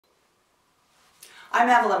I'm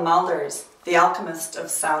Evelyn Mulders, the alchemist of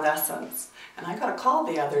sound essence, and I got a call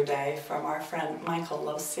the other day from our friend Michael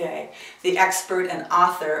Losier, the expert and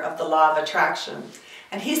author of The Law of Attraction.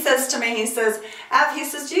 And he says to me, Ev,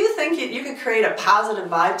 do you think you could create a positive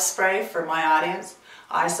vibe spray for my audience?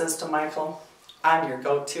 I says to Michael, I'm your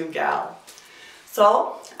go-to gal.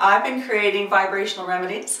 So I've been creating vibrational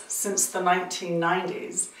remedies since the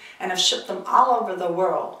 1990s and have shipped them all over the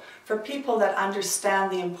world for people that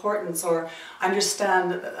understand the importance or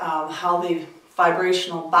understand how the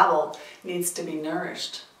vibrational bubble needs to be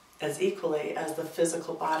nourished as equally as the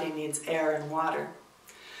physical body needs air and water.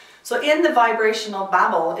 So in the vibrational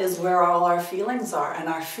bubble is where all our feelings are, and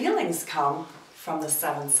our feelings come from the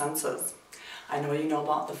 7 senses. I know you know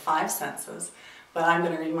about the 5 senses, but I'm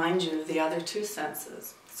going to remind you of the other 2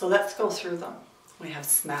 senses. So let's go through them. We have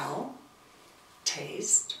smell,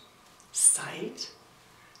 taste, sight,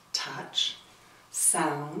 touch,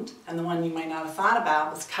 sound, and the one you might not have thought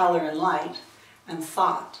about was color and light, and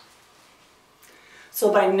thought.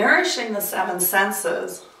 So by nourishing the 7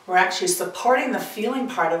 senses, we're actually supporting the feeling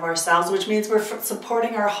part of ourselves, which means we're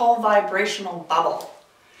supporting our whole vibrational bubble.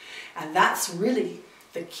 And that's really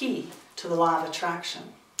the key to the law of attraction.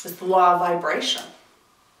 It's the law of vibration.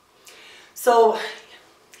 So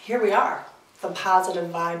here we are, the positive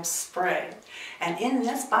vibe spray. And in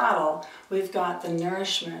this bottle, we've got the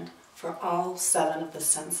nourishment for all 7 of the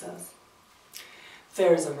senses.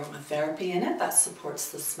 There's aromatherapy in it that supports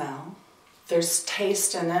the smell. There's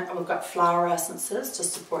taste in it. We've got flower essences to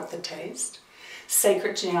support the taste.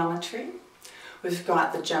 Sacred geometry. We've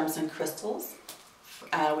got the gems and crystals.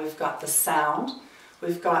 We've got the sound.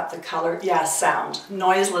 We've got the color. Yeah, sound.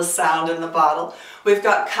 Noiseless sound in the bottle. We've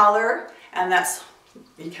got color, and that's,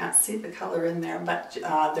 you can't see the color in there, but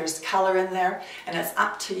there's color in there, and it's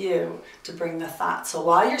up to you to bring the thought. So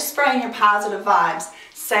while you're spraying your positive vibes,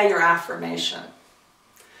 say your affirmation.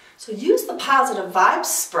 So use the positive vibe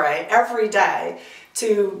spray every day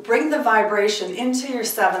to bring the vibration into your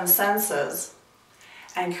 7 senses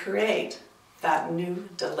and create that new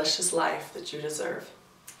delicious life that you deserve.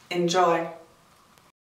 Enjoy.